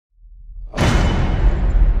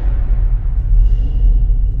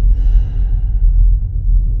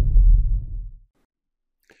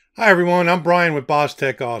Hi everyone, I'm Brian with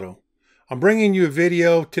Bostech Auto. I'm bringing you a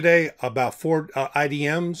video today about Ford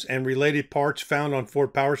IDMs and related parts found on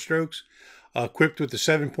Ford PowerStrokes equipped with the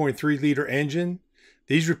 7.3 liter engine.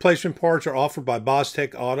 These replacement parts are offered by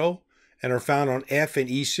Bostech Auto and are found on F and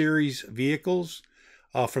E series vehicles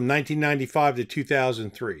from 1995 to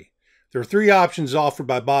 2003. There are three options offered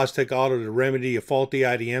by Bostech Auto to remedy a faulty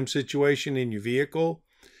IDM situation in your vehicle,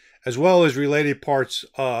 as well as related parts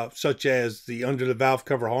such as the under the valve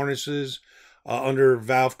cover harnesses, under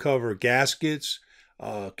valve cover gaskets,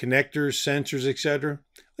 connectors, sensors, etc.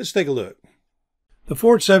 Let's take a look. The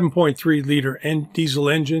Ford 7.3 liter diesel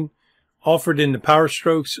engine offered in the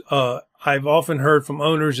PowerStrokes, I've often heard from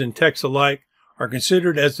owners and techs alike, are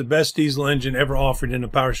considered as the best diesel engine ever offered in the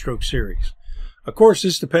PowerStroke series. Of course,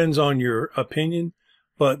 this depends on your opinion,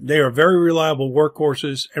 but they are very reliable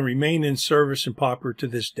workhorses and remain in service and popular to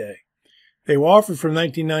this day. They were offered from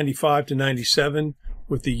 1995 to 97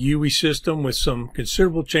 with the H.E.U.I system, with some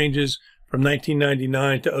considerable changes from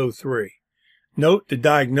 1999 to 03. Note, the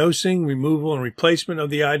diagnosing, removal, and replacement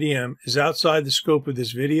of the IDM is outside the scope of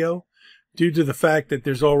this video due to the fact that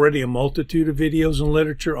there's already a multitude of videos and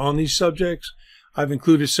literature on these subjects. I've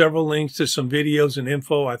included several links to some videos and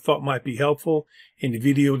info I thought might be helpful in the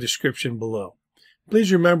video description below.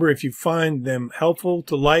 Please remember, if you find them helpful,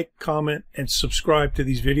 to like, comment, and subscribe to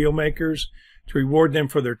these video makers to reward them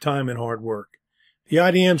for their time and hard work. The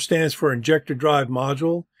IDM stands for Injector Drive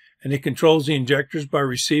Module, and it controls the injectors by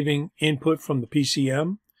receiving input from the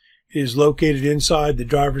PCM. It is located inside the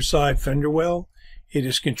driver's side fender well. It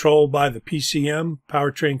is controlled by the PCM,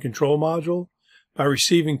 Powertrain Control Module, by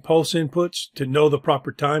receiving pulse inputs to know the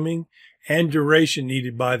proper timing and duration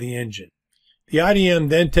needed by the engine. The IDM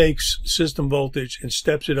then takes system voltage and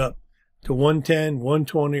steps it up to 110,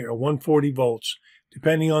 120, or 140 volts,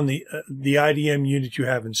 depending on the IDM unit you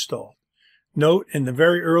have installed. Note, in the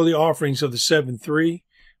very early offerings of the 7.3,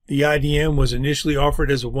 the IDM was initially offered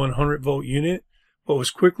as a 100 volt unit, but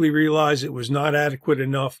was quickly realized it was not adequate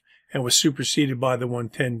enough and was superseded by the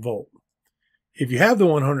 110 volt. If you have the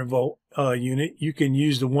 100 volt unit, you can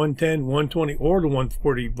use the 110, 120, or the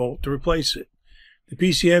 140 volt to replace it. The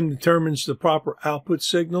PCM determines the proper output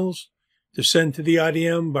signals to send to the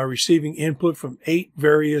IDM by receiving input from 8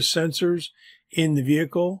 various sensors in the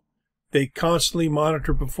vehicle. They constantly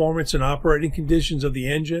monitor performance and operating conditions of the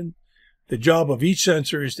engine. The job of each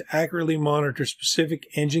sensor is to accurately monitor specific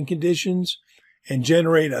engine conditions and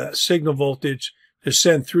generate a signal voltage to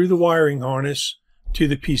send through the wiring harness to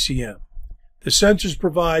the PCM. The sensors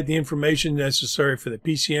provide the information necessary for the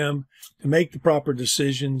PCM to make the proper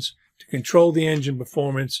decisions to control the engine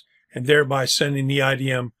performance, and thereby sending the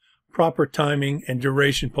IDM proper timing and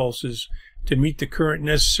duration pulses to meet the current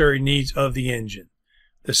necessary needs of the engine.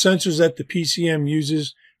 The sensors that the PCM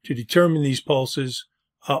uses to determine these pulses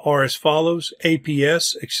are as follows: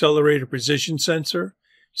 APS, Accelerator Position Sensor;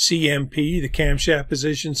 CMP, the Camshaft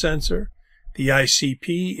Position Sensor; the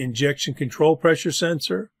ICP, Injection Control Pressure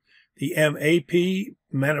Sensor; the MAP,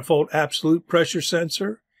 Manifold Absolute Pressure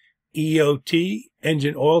Sensor; EOT,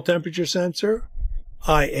 Engine Oil Temperature Sensor;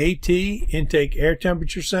 IAT, Intake Air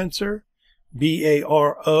Temperature Sensor;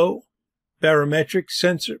 BARO, Barometric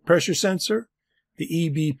Pressure Sensor; the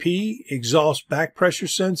EBP, Exhaust Back Pressure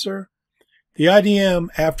Sensor. The IDM,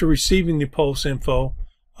 after receiving the pulse info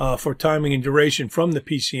for timing and duration from the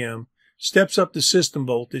PCM, steps up the system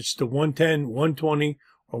voltage to 110, 120,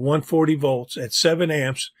 or 140 volts at 7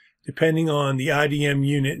 amps, depending on the IDM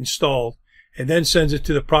unit installed, and then sends it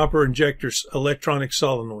to the proper injector's electronic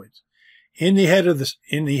solenoids in the head of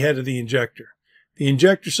the injector. The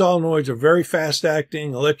injector solenoids are very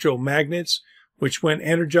fast-acting electromagnets, which, when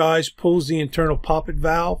energized, pulls the internal poppet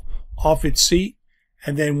valve off its seat,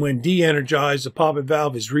 and then when de-energized, the poppet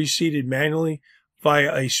valve is reseated manually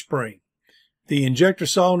via a spring. The injector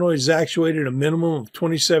solenoid is actuated a minimum of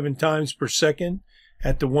 27 times per second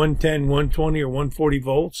at the 110, 120, or 140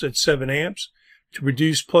 volts at 7 amps to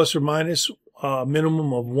produce plus or minus a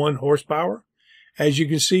minimum of 1 horsepower. As you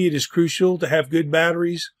can see, it is crucial to have good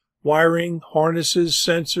batteries, wiring, harnesses,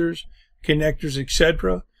 sensors, connectors,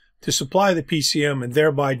 etc. to supply the PCM and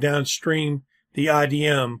thereby downstream the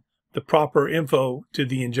IDM the proper info to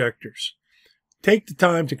the injectors. Take the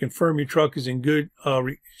time to confirm your truck is in good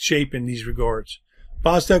shape in these regards.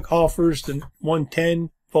 Bostech offers the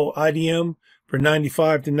 110 volt IDM for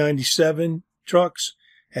 95 to 97 trucks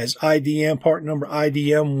as IDM part number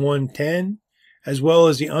IDM 110, as well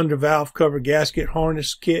as the under valve cover gasket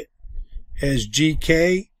harness kit as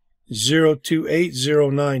GK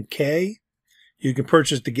 02809K. You can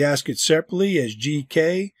purchase the gasket separately as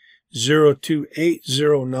GK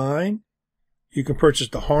 02809. You can purchase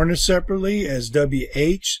the harness separately as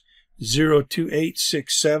WH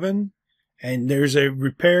 02867. And there's a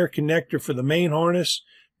repair connector for the main harness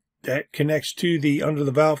that connects to the under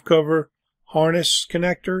the valve cover harness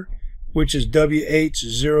connector, which is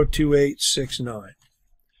WH02869.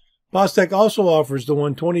 Bostech also offers the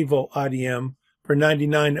 120 volt IDM for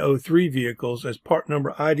 9903 vehicles as part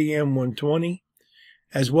number IDM 120,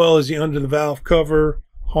 as well as the under the valve cover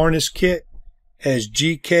harness kit as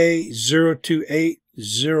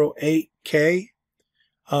GK02808K.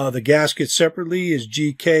 The gasket separately is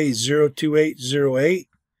GK02808.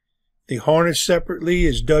 The harness separately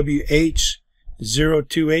is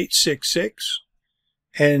WH02866.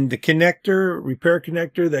 And the connector, repair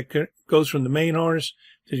connector that goes from the main harness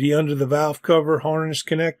to the under the valve cover harness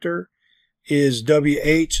connector is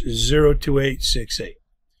WH02868.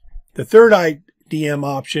 The third IDM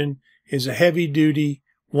option is a heavy duty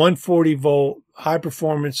 140 volt high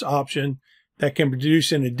performance option that can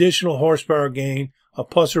produce an additional horsepower gain of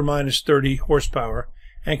plus or minus 30 horsepower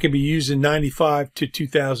and can be used in 95 to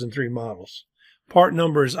 2003 models. Part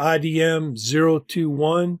number is IDM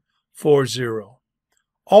 02140.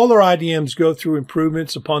 All our IDMs go through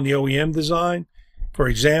improvements upon the OEM design. For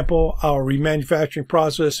example, our remanufacturing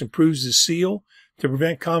process improves the seal to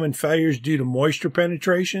prevent common failures due to moisture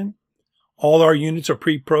penetration. All our units are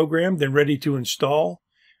pre-programmed and ready to install,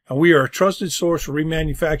 and we are a trusted source for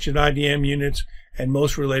remanufactured IDM units and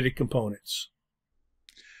most related components.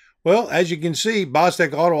 Well, as you can see,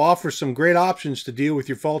 Bostech Auto offers some great options to deal with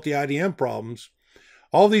your faulty IDM problems.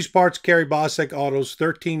 All these parts carry Bostech Auto's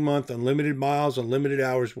 13-month unlimited miles, unlimited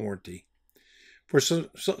hours warranty. For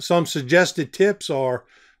some suggested tips are,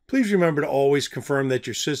 please remember to always confirm that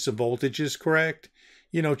your system voltage is correct.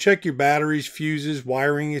 Check your batteries, fuses,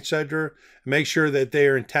 wiring, etc. Make sure that they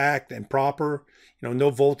are intact and proper. No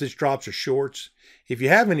voltage drops or shorts. If you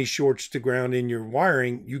have any shorts to ground in your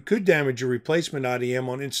wiring, you could damage your replacement IDM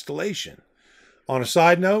on installation. On a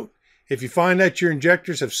side note, if you find that your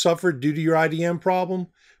injectors have suffered due to your IDM problem,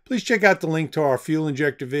 please check out the link to our fuel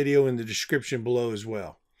injector video in the description below as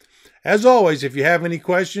well. As always, if you have any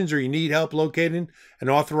questions or you need help locating an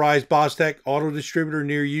authorized Bostech Auto distributor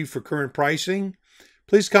near you for current pricing,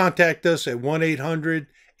 please contact us at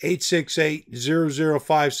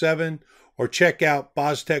 1-800-868-0057 or check out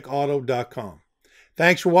bostechauto.com.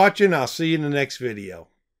 Thanks for watching. I'll see you in the next video.